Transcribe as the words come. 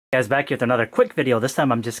Guys, back here with another quick video. This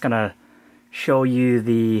time I'm just gonna show you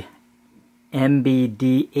the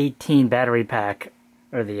MB-D18 battery pack,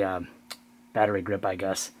 or the battery grip, I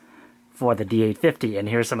guess, for the D850, and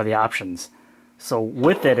here's some of the options. So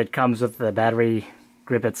with it, it comes with the battery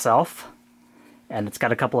grip itself, and it's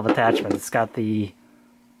got a couple of attachments. It's got the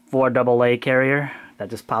 4 AA carrier that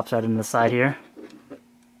just pops right in the side here.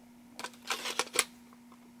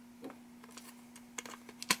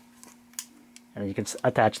 And you can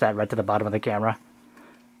attach that right to the bottom of the camera.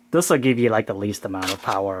 This will give you like the least amount of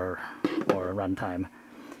power or runtime.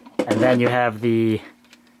 And then you have the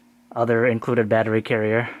other included battery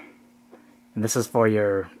carrier. And this is for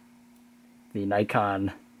the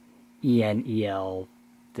Nikon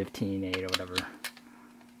ENEL-15A or whatever. It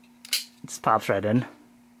just pops right in.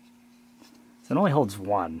 So it only holds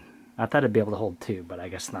one. I thought it'd be able to hold two, but I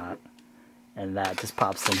guess not. And that just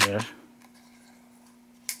pops in here.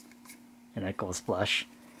 And it goes flush.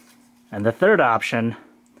 And the third option,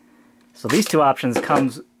 so these two options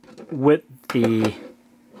comes with the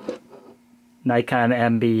Nikon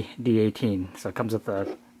MB-D18. So it comes with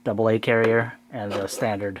the AA carrier and the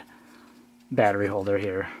standard battery holder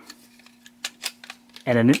here.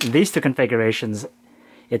 And in these two configurations,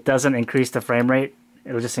 it doesn't increase the frame rate,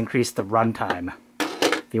 it'll just increase the runtime.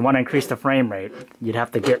 If you want to increase the frame rate, you'd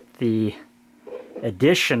have to get the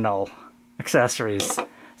additional accessories.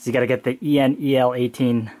 So you got to get the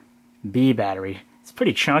ENEL-18B battery. It's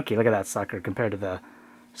pretty chunky. Look at that sucker compared to the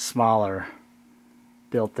smaller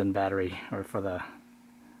built-in battery, or for the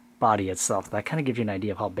body itself. That kind of gives you an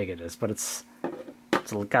idea of how big it is, but it's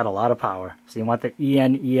got a lot of power. So you want the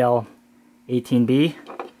ENEL-18B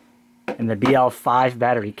and the BL5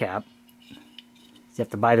 battery cap. So you have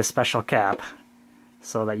to buy the special cap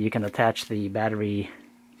so that you can attach the battery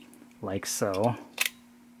like so.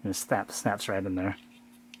 And it snaps right in there.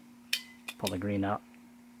 Pull the green out.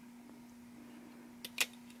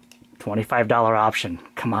 $25 option.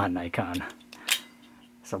 Come on, Nikon.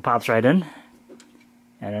 So it pops right in,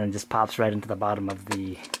 and then it just pops right into the bottom of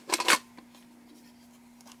the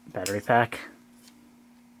battery pack.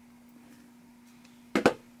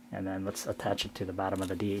 And then let's attach it to the bottom of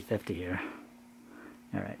the D850 here.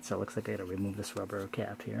 Alright, so it looks like I gotta remove this rubber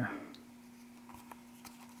cap here.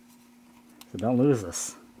 So don't lose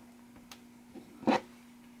this.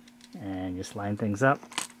 And just line things up.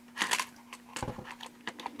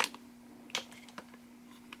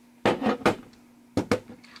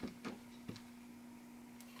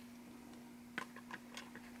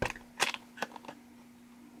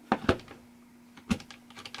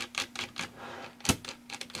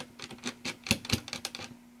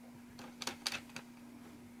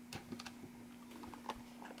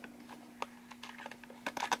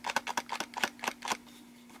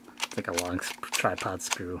 It's like a long tripod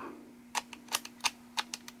screw.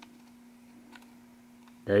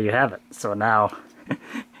 There you have it. So now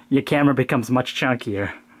your camera becomes much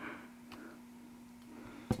chunkier.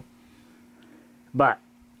 But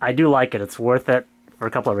I do like it. It's worth it for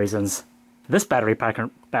a couple of reasons. This battery pack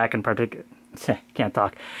in particular, can't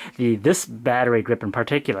talk. This battery grip in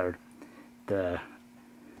particular, the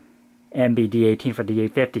MB-D18 for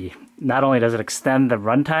D850, not only does it extend the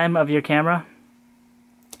runtime of your camera,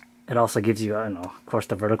 it also gives you, I don't know, of course,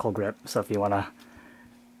 the vertical grip. So if you want to,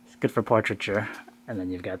 it's good for portraiture. And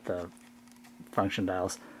then you've got the function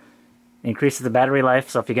dials. Increases the battery life,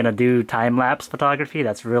 so if you're going to do time-lapse photography,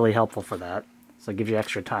 that's really helpful for that. So it gives you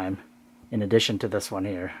extra time, in addition to this one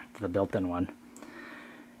here, the built-in one.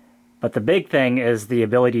 But the big thing is the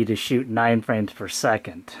ability to shoot 9 frames per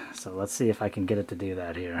second. So let's see if I can get it to do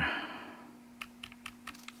that here.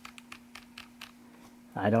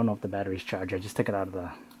 I don't know if the battery's charged. I just took it out of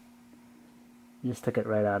the... Just took it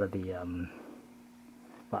right out of the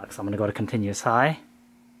box. So I'm going to go to continuous high.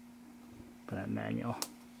 Put that manual.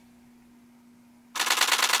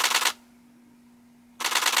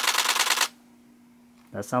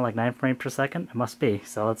 That sound like 9 frames per second? It must be.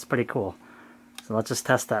 So that's pretty cool. So let's just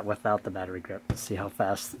test that without the battery grip. Let's see how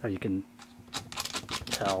fast you can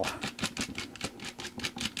tell.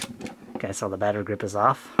 Okay, so the battery grip is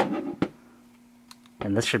off.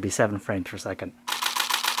 And this should be 7 frames per second.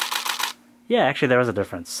 Yeah, actually there was a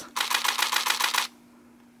difference.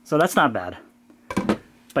 So that's not bad.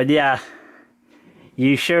 But yeah,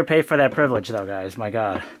 you sure pay for that privilege though, guys. My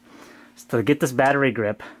God. So to get this battery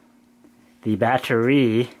grip, the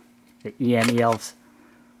battery, the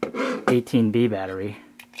ENEL-18B battery,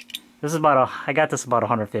 this is about I got this about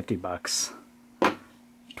 150 bucks.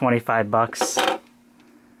 25 bucks.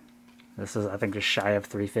 This is, I think, just shy of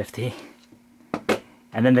 350.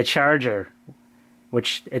 And then the charger,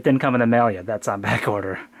 which it didn't come in the mail yet. That's on back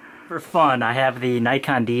order. For fun, I have the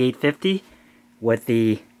Nikon D850 with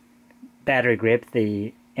the battery grip,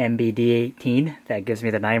 the MB-D18, that gives me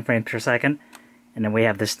the 9 frames per second. And then we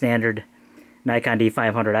have the standard Nikon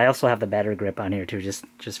D500. I also have the battery grip on here too,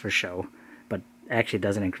 just for show. But actually it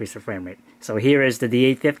doesn't increase the frame rate. So here is the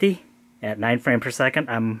D850 at 9 frames per second,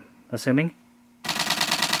 I'm assuming.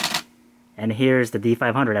 And here's the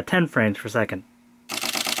D500 at 10 frames per second.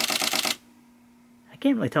 I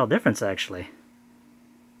can't really tell the difference actually.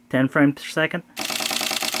 10 frames per second,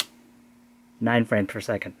 9 frames per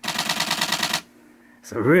second.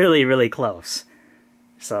 So really, really close.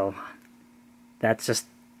 So that's just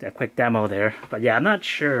a quick demo there. But yeah, I'm not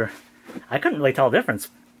sure. I couldn't really tell the difference,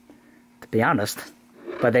 to be honest.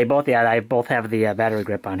 But they both, yeah, I both have the battery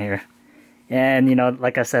grip on here. And, you know,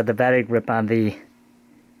 like I said, the battery grip on the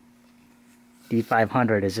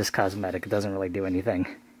D500 is just cosmetic. It doesn't really do anything.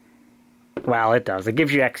 Well, it does. It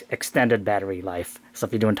gives you extended battery life, so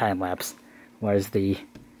if you're doing time-lapse. Whereas the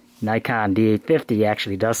Nikon D850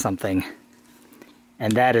 actually does something.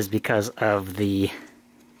 And that is because of the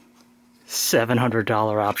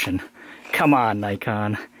 $700 option. Come on,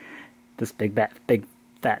 Nikon. This big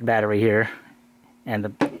fat battery here. And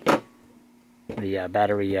the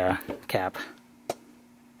battery cap.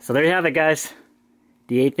 So there you have it, guys.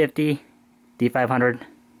 D850, D500.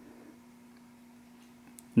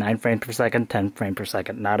 9 frames per second, 10 frames per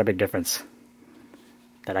second. Not a big difference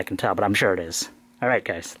that I can tell, but I'm sure it is. Alright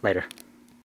guys, later.